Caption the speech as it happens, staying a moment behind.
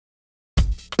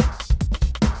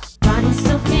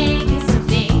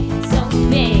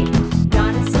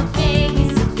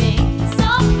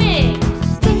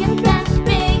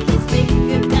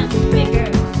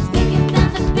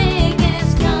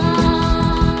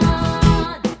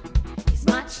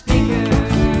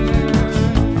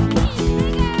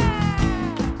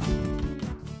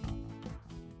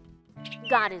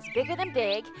God is bigger than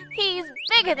big. He's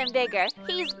bigger than bigger.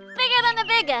 He's bigger than the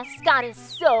biggest. God is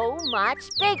so much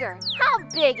bigger. How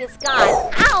big is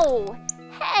God? Ow!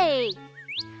 Hey!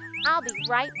 I'll be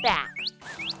right back.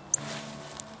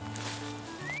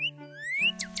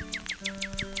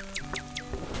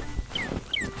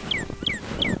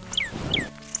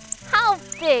 How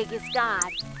big is God?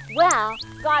 Well,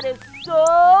 God is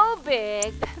so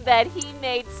big that He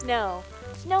made snow.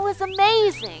 Snow is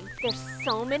amazing. There's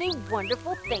so many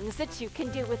wonderful things that you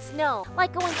can do with snow,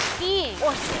 like going skiing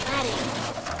or sledding.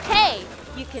 Hey,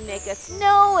 you can make a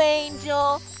snow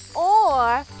angel,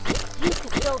 or you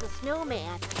could build a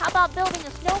snowman. How about building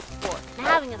a snow fort and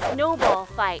having a snowball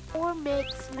fight? Or make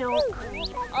snow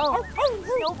cream. Oh,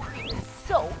 snow cream is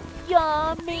so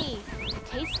yummy. It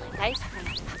tastes like ice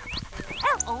cream.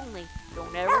 Only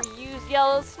don't ever use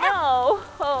yellow snow.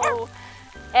 Oh,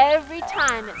 every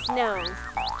time it snows,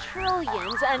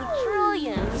 trillions and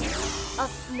trillions of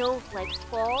snowflakes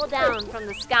fall down from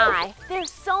the sky.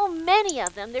 There's so many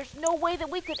of them, there's no way that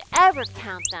we could ever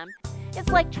count them. It's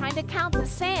like trying to count the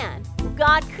sand.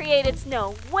 God created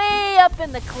snow way up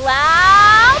in the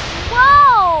clouds.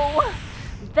 Whoa!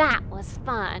 That was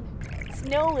fun.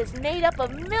 Snow is made up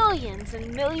of millions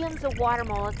and millions of water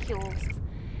molecules.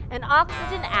 An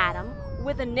oxygen atom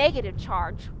with a negative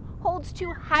charge holds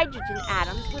two hydrogen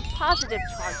atoms with positive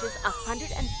charges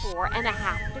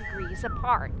 104.5 degrees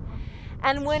apart.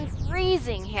 And when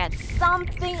freezing hits,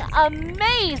 something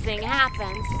amazing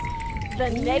happens.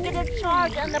 The negative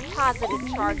charge and the positive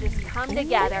charges come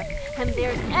together, and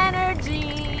there's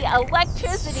energy,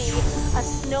 electricity. A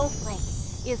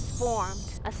snowflake is formed.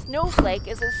 A snowflake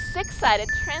is a six-sided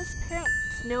transparent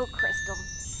snow crystal.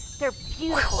 They're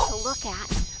beautiful to look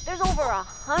at. There's over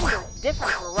 100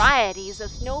 different varieties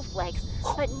of snowflakes,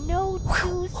 but no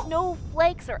two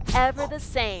snowflakes are ever the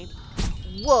same.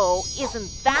 Whoa,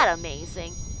 isn't that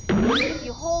amazing? If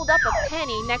you hold up a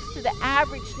penny next to the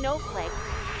average snowflake,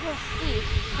 you'll see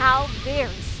how very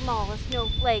small a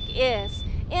snowflake is.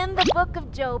 In the book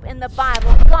of Job in the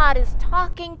Bible, God is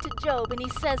talking to Job and He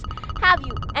says, "Have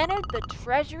you entered the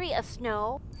treasury of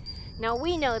snow?" Now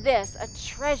we know this, a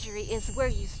treasury is where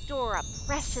you store up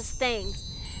precious things.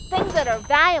 Things that are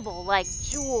valuable like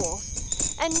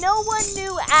jewels. And no one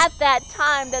knew at that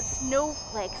time that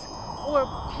snowflakes were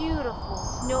beautiful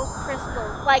snow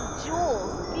crystals like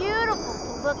jewels, beautiful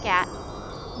to look at.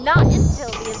 Not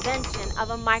until the invention of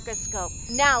a microscope.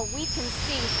 Now we can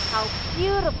see how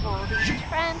beautiful these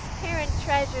transparent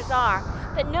treasures are,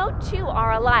 that no two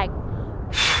are alike.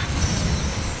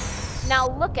 Now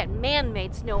look at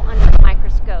man-made snow under the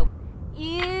microscope.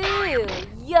 Ew,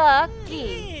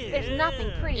 yucky. There's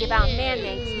nothing pretty about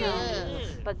man-made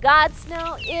snow. But God's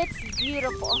snow, it's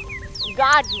beautiful.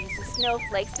 God uses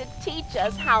snowflakes to teach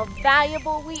us how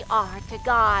valuable we are to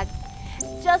God.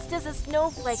 Just as a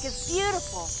snowflake is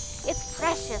beautiful, it's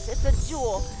precious, it's a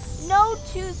jewel. No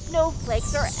two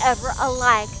snowflakes are ever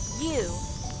alike. You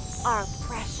are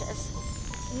precious.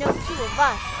 No two of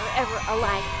us are ever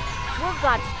alike. We're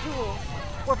God's jewels.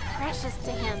 We're precious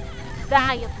to Him,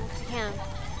 valuable to Him.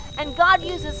 And God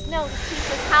uses snow to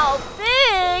teach us how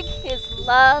big His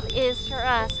love is for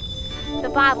us. The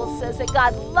Bible says that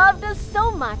God loved us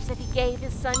so much that He gave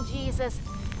His Son Jesus.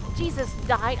 Jesus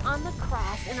died on the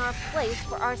cross in our place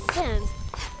for our sins.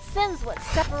 Sin's what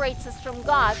separates us from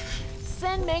God.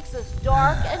 Sin makes us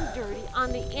dark and dirty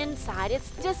on the inside.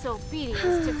 It's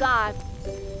disobedience to God.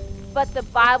 But the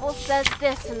Bible says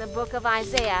this in the book of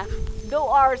Isaiah, "Though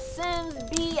our sins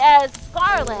be as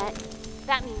scarlet,"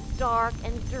 that means dark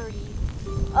and dirty,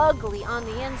 ugly on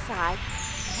the inside,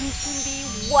 we can be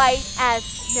white as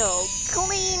snow,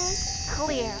 clean,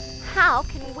 clear. How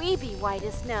can we be white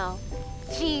as snow?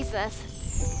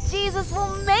 Jesus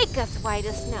will make us white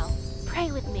as snow.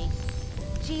 Pray with me.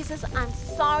 Jesus, I'm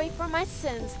sorry for my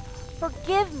sins.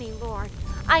 Forgive me, Lord.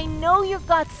 I know you're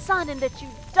God's Son and that you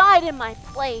died in my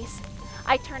place.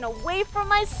 I turn away from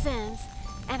my sins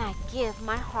and I give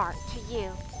my heart to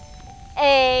you.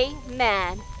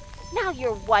 Amen. Now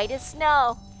you're white as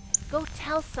snow. Go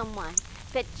tell someone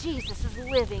that Jesus is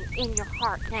living in your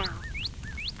heart now.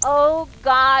 Oh,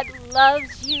 God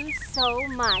loves you so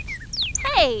much.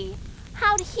 Hey,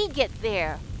 how did He get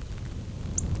there?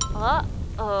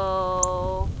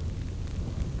 Uh-oh.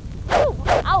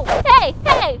 Oh,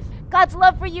 hey! God's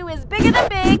love for you is bigger than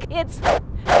big. It's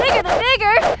bigger than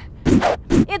bigger.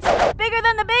 It's bigger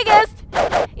than the biggest.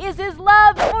 Is His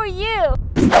love for you.